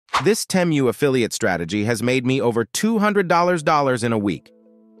This Temu affiliate strategy has made me over $200 in a week.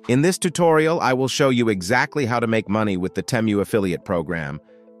 In this tutorial, I will show you exactly how to make money with the Temu affiliate program.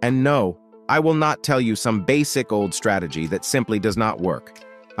 And no, I will not tell you some basic old strategy that simply does not work.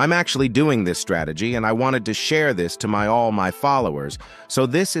 I'm actually doing this strategy, and I wanted to share this to all my followers, so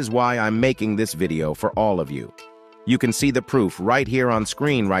this is why I'm making this video for all of you. You can see the proof right here on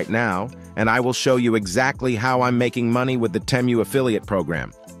screen right now, and I will show you exactly how I'm making money with the Temu affiliate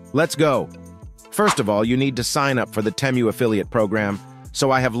program. Let's go! First of all, you need to sign up for the Temu affiliate program, so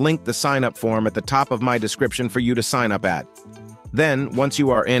I have linked the sign-up form at the top of my description for you to sign up at. Then, once you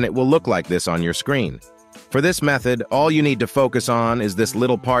are in, it will look like this on your screen. For this method, all you need to focus on is this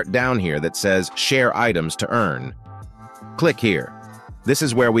little part down here that says Share Items to Earn. Click here. This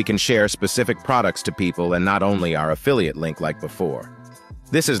is where we can share specific products to people and not only our affiliate link like before.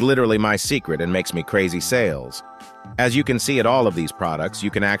 This is literally my secret and makes me crazy sales. As you can see at all of these products, you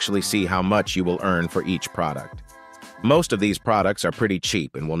can actually see how much you will earn for each product. Most of these products are pretty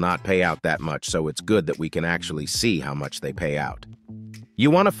cheap and will not pay out that much, so it's good that we can actually see how much they pay out.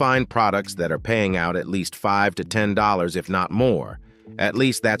 You want to find products that are paying out at least $5 to $10, if not more. At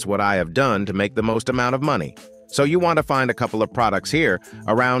least that's what I have done to make the most amount of money. So you want to find a couple of products here,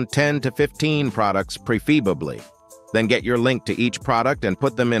 around 10 to 15 products preferably. Then get your link to each product and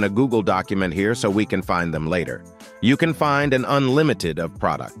put them in a Google document here so we can find them later. You can find an unlimited of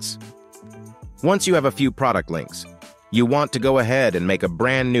products. Once you have a few product links, you want to go ahead and make a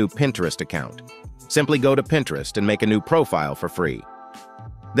brand new Pinterest account. Simply go to Pinterest and make a new profile for free.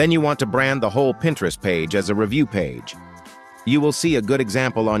 Then you want to brand the whole Pinterest page as a review page. You will see a good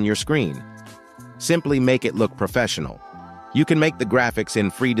example on your screen. Simply make it look professional. You can make the graphics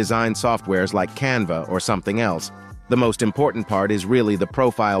in free design softwares like Canva or something else. The most important part is really the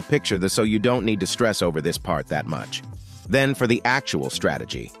profile picture, so you don't need to stress over this part that much. Then for the actual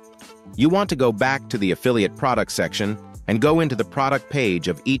strategy. You want to go back to the affiliate product section and go into the product page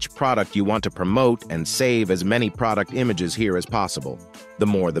of each product you want to promote and save as many product images here as possible. The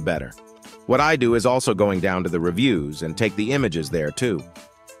more the better. What I do is also going down to the reviews and take the images there too.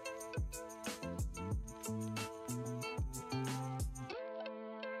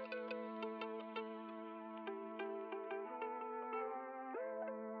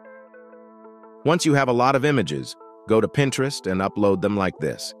 Once you have a lot of images, go to Pinterest and upload them like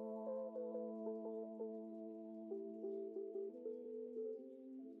this.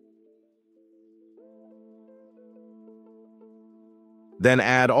 Then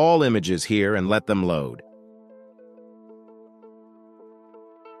add all images here and let them load.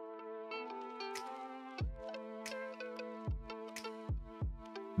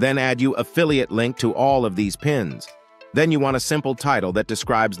 Then add your affiliate link to all of these pins. Then you want a simple title that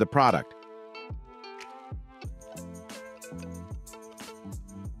describes the product.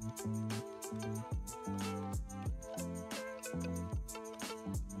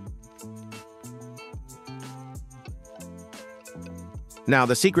 Now,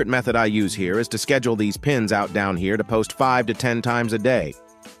 the secret method I use here is to schedule these pins out down here to post 5 to 10 times a day.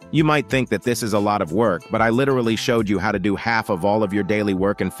 You might think that this is a lot of work, but I literally showed you how to do half of all of your daily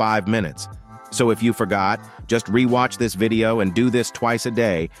work in 5 minutes. So if you forgot, just rewatch this video and do this twice a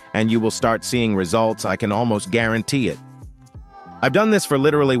day, and you will start seeing results. I can almost guarantee it. I've done this for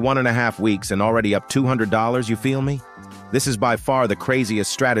literally 1.5 weeks and already up $200, you feel me? This is by far the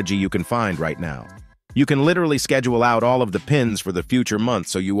craziest strategy you can find right now. You can literally schedule out all of the pins for the future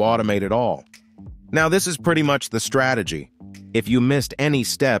months so you automate it all. Now, this is pretty much the strategy. If you missed any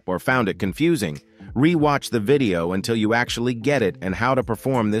step or found it confusing, rewatch the video until you actually get it and how to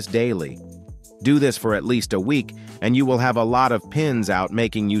perform this daily. Do this for at least a week, and you will have a lot of pins out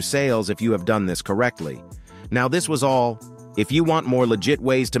making you sales if you have done this correctly. Now, this was all. If you want more legit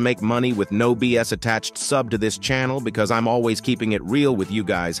ways to make money with no BS attached, sub to this channel because I'm always keeping it real with you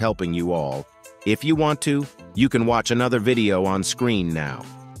guys, helping you all. If you want to, you can watch another video on screen now.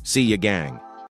 See ya, gang.